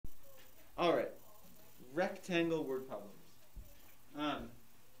rectangle word problems.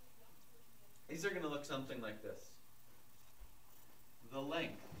 These are going to look something like this. The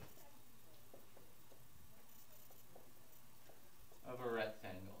length of a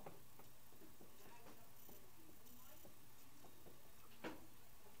rectangle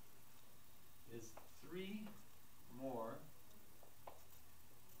is 3 more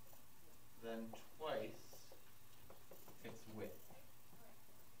than twice its width.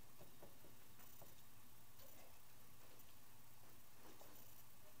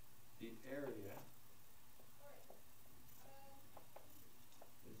 The area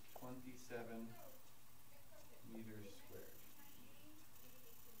is 27 meters squared.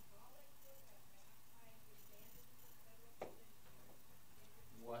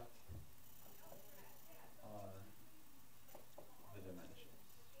 What are the dimensions?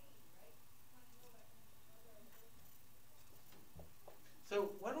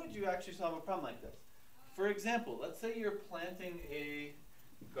 So when would you actually solve a problem like this? For example, let's say you're planting a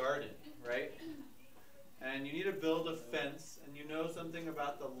garden, right? And you need to build a fence, and you know something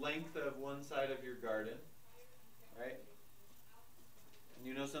about the length of one side of your garden, right? And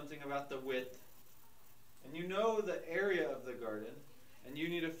you know something about the width. And you know the area of the garden, and you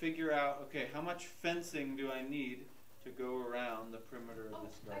need to figure out, okay, how much fencing do I need to go around the perimeter of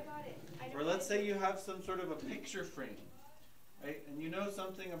this garden? I got it. Or let's say you have some sort of a picture frame, right? And you know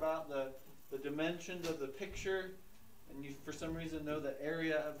something about the dimensions of the picture, and you for some reason know the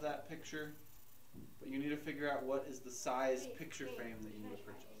area of that picture, but you need to figure out what is the size picture frame that you need to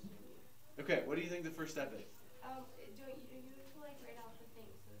purchase. Okay, what do you think the first step is? Do you have to like write out the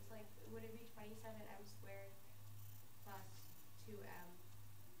thing? So it's like, would it be 27m squared plus 2m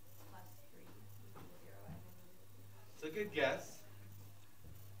plus 3 equals 0? It's a good guess.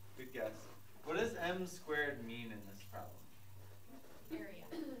 Good guess. What does m squared mean in this problem? Area.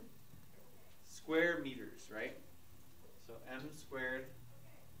 Square meters, right? So m squared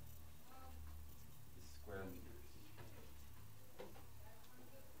is square meters.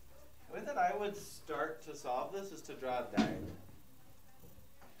 The way that I would start to solve this is to draw a diagram,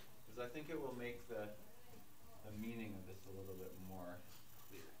 because I think it will make the meaning of this a little bit more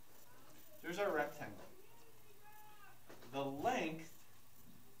clear. Here's our rectangle. The length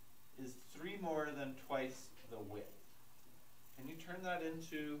is 3 more than twice the width. Can you turn that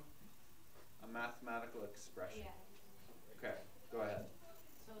into a mathematical expression? Yeah. Okay, go ahead.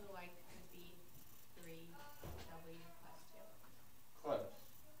 So the length would be 3w plus 2. Close.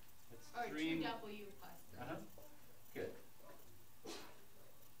 It's Or 3. 2w plus 3. Good.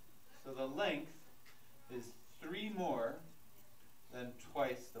 So the length is 3 more than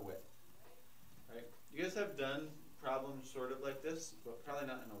twice the width. Right? You guys have done problems sort of like this, but probably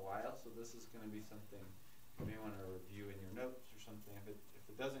not in a while, so this is going to be something you may want to review in your notes or something if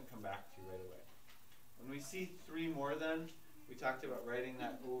it doesn't come back to you right away. When we see 3 more than, we talked about writing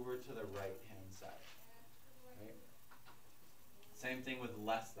that over to the right-hand side. Right? Same thing with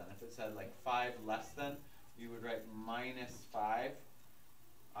less than. If it said like 5 less than, you would write minus 5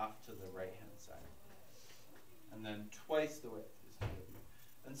 off to the right-hand side. And then twice the width is w.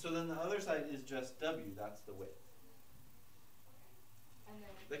 And so then the other side is just w, that's the width.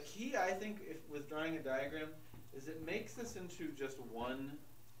 The key, I think, with drawing a diagram, is it makes this into just one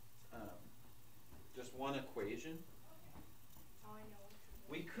equation. Oh, I know.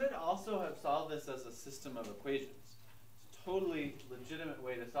 We could also have solved this as a system of equations. It's a totally legitimate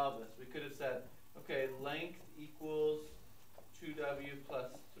way to solve this. We could have said, okay, length equals 2w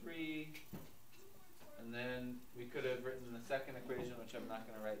plus 3, and then we could have written the second equation, which I'm not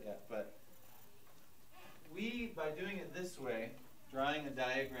going to write yet. But by doing it this way, drawing a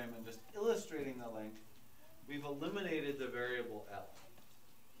diagram and just illustrating the length, we've eliminated the variable L.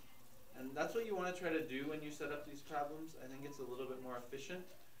 And that's what you want to try to do when you set up these problems. I think it's a little bit more efficient.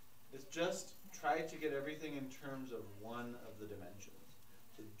 Is just try to get everything in terms of one of the dimensions.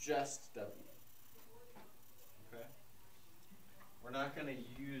 So just W. Okay? We're not going to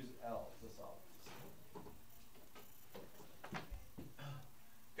use L to solve this.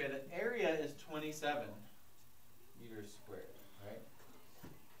 Okay, the area is 27 meters squared, right?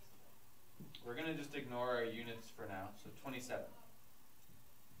 We're going to just ignore our units for now, so 27.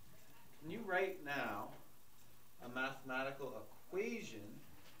 Can you write now a mathematical equation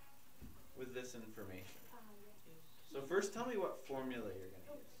with this information? So first tell me what formula you're going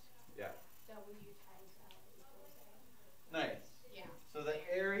to use. Yeah. W times L equals A. Nice. Yeah. So the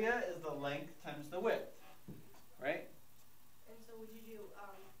area is the length times the width, right? And so would you do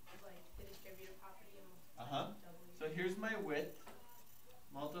like the distributive property of Uh-huh. W? So here's my width.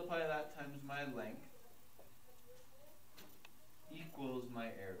 Multiply that times my length equals my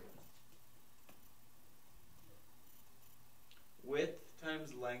area.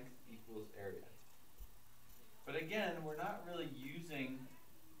 length equals area. But again, we're not really using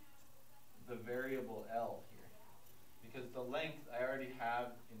the variable L here, because the length I already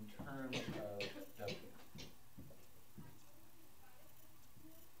have in terms of W.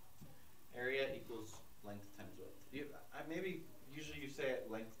 Area equals length times width. Maybe usually you say it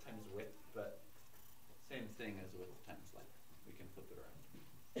length times width, but same thing as width times length. We can flip it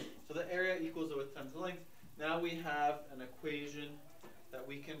around. So the area equals the width times the length. Now we have an equation that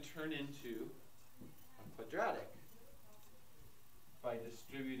we can turn into a quadratic by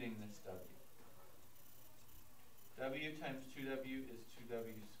distributing this W. W times 2W is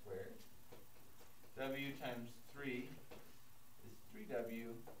 2W squared. W times 3 is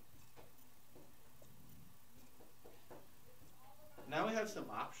 3W. Now we have some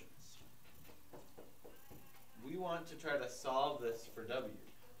options. We want to try to solve this for W.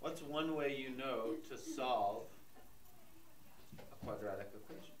 What's one way you know to solve a quadratic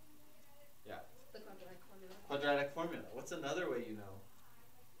equation? Yeah? The quadratic formula. Quadratic formula. What's another way you know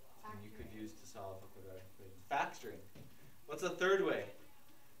Factoring. you could use to solve a quadratic equation? Factoring. What's a third way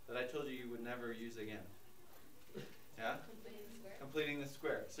that I told you would never use again? Yeah? Completing the square. Completing the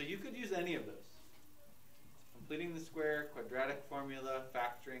square. So you could use any of those. Completing the square, quadratic formula,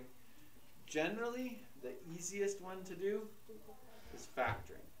 factoring. Generally, the easiest one to do is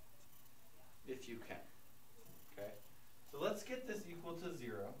factoring, if you can. Okay? So let's get this equal to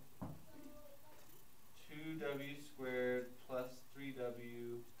 0. 2W squared plus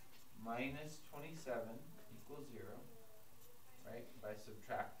 3W minus 27 equals 0, right? By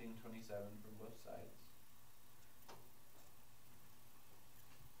subtracting 27 from both sides.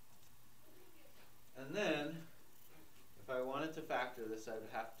 And then, if I wanted to factor this, I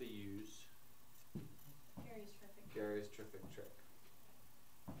would have to use Gary's terrific trick.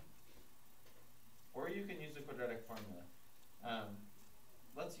 Or you can use the quadratic formula.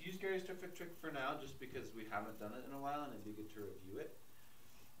 Let's use Gary's terrific trick for now, just because we haven't done it in a while and it'd be good to review it.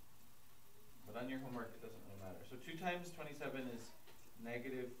 But on your homework, it doesn't really matter. So 2 times 27 is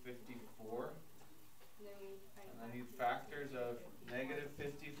negative 54. And I need factors of negative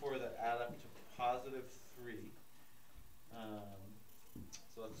 54 that add up to positive 3.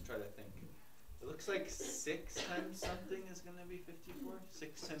 So let's try to think. It looks like 6 times something is going to be 54.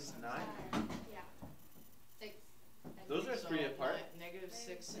 6 times 9. Yeah. 6. Those are 3 apart. Negative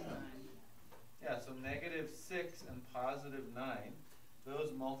 6 and 9. Yeah, so negative 6 and positive 9.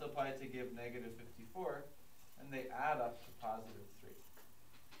 Those multiply to give negative 54, and they add up to positive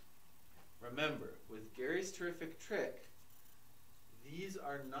 3. Remember, with Gary's terrific trick, these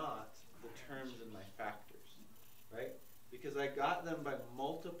are not the terms in my factors, right? Because I got them by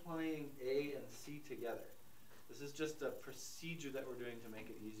multiplying A and C together. This is just a procedure that we're doing to make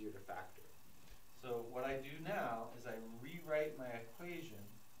it easier to factor. So what I do now is I rewrite my equation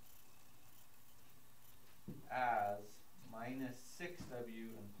as minus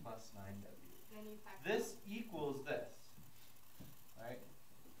 6W and plus 9W. This equals this, right?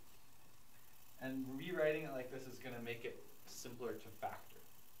 And rewriting it like this is going to make it simpler to factor.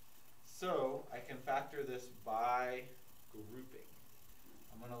 So I can factor this by grouping.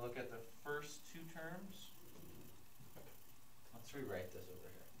 I'm going to look at the first 2 terms. Let's rewrite this over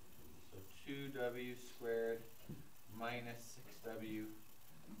here. So 2W squared minus 6W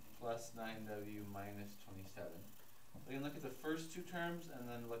plus 9W minus 27. We can look at the first 2 terms and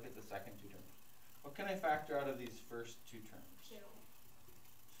then look at the second 2 terms. What can I factor out of these first 2 terms?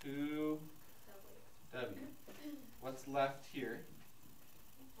 2W. What's left here?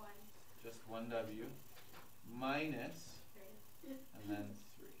 1. Just 1W minus 3. and then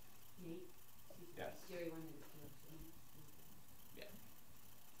 3. Nate? Yes. Gary wanted to. Yeah.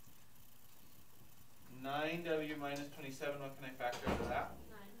 9W minus 27, what can I factor out of that?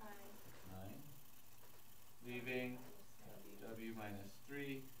 9. Leaving W minus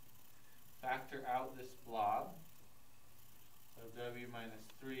 3. Factor out this blob. So W minus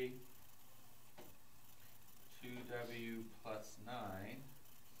 3. 2W plus 9.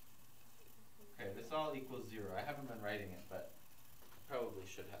 Okay, this all equals 0. I haven't been writing it, but I probably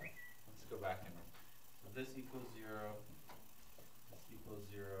should have. Let's go back and so this equals 0. This equals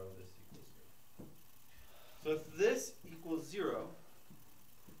 0. This equals 0. So if this equals 0,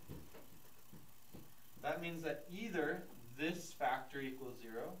 that means that either this factor equals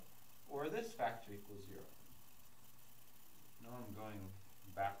 0 or this factor equals 0. No, I'm going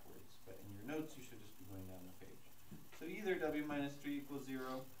backwards, but in your notes you should just be going down the page. So either W minus 3 equals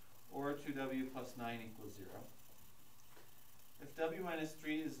 0 or 2W plus 9 equals 0. If W minus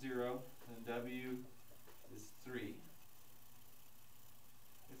 3 is 0, then W is 3.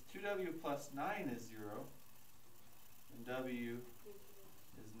 If 2W plus 9 is 0, then W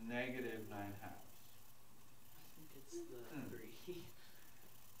is negative 9 halves. I think it's the 3.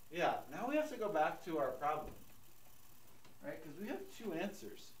 Yeah, now we have to go back to our problem, right? Because we have 2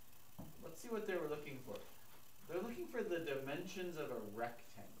 answers. Let's see what they were looking for. They're looking for the dimensions of a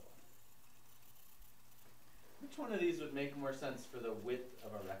rectangle. Which one of these would make more sense for the width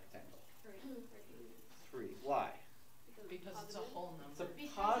of a rectangle? 3. Why? Because it's a whole It's a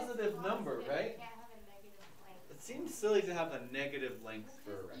number. positive number, right? You can't have a negative length. It seems silly to have a negative length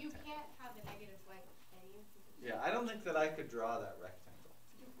for a You rectangle. can't have a negative length, can you? Yeah, I don't think that I could draw that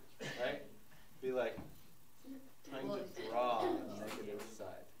rectangle. Right? Be like trying to draw a negative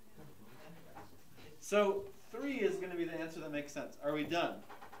side. So 3 is going to be the answer that makes sense. Are we done?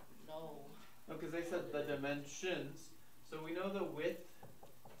 No. No, because they said the dimensions. So we know the width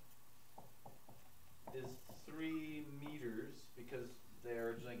is 3 meters because they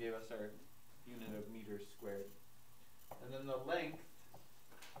originally gave us our unit of meters squared. And then the length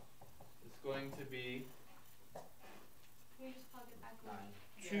is going to be Can you just plug it back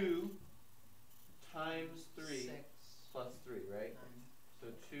in? 2 times 3 6. plus 3, right? 9. So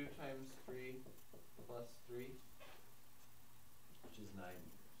 2 times 3 plus 3, which is 9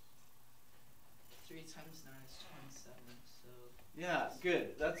 meters. 3 times 9 is 27. So Yeah,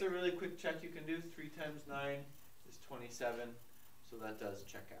 good. That's a really quick check you can do. 3 times 9 is 27, so that does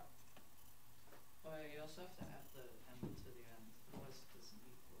check out. oh, yeah, you also have to add the m to the end. Otherwise, it doesn't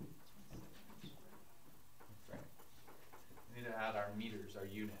equal 27 squared. Right. We need to add our meters, our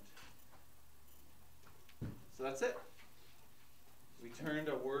unit. So that's it. We turned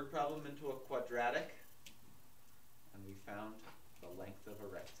a word problem into a quadratic, and we found the length of a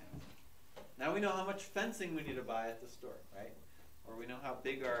rectangle. Now we know how much fencing we need to buy at the store, right? Or we know how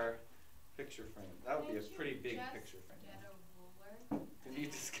big our picture frame. That would be a Can't you pretty big just picture frame. Get a ruler. Can you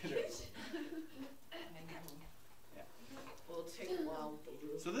just get it? I know. Yeah. Well, it'll take a while with the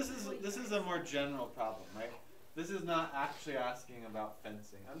rule. So this is a more general problem, right? This is not actually asking about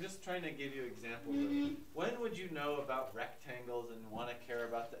fencing. I'm just trying to give you examples of when would you know about rectangles and want to care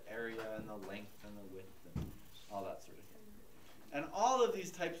about the area and the length and the width and all that sort of thing. And all of these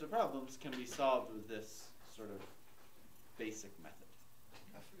types of problems can be solved with this sort of basic method.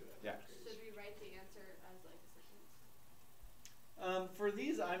 I forgot. Yeah. Should we write the answer as like a sentence? For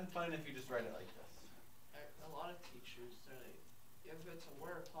these, I'm fine if you just write it like this. A lot of teachers, they're like, if it's a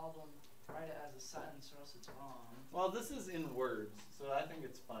word problem, write it as a sentence or else it's wrong. Well, this is in words, so I think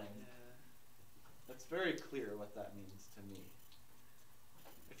it's fine. Yeah. It's very clear what that means to me.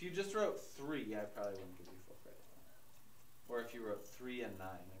 If you just wrote 3, I probably wouldn't give you full credit. Or if you wrote 3 and 9,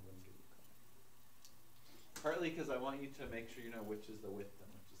 I wouldn't give you credit. Partly because I want you to make sure you know which is the width and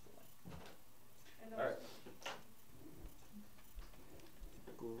which is the length. All right.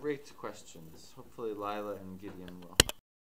 Great questions. Hopefully Lila and Gideon will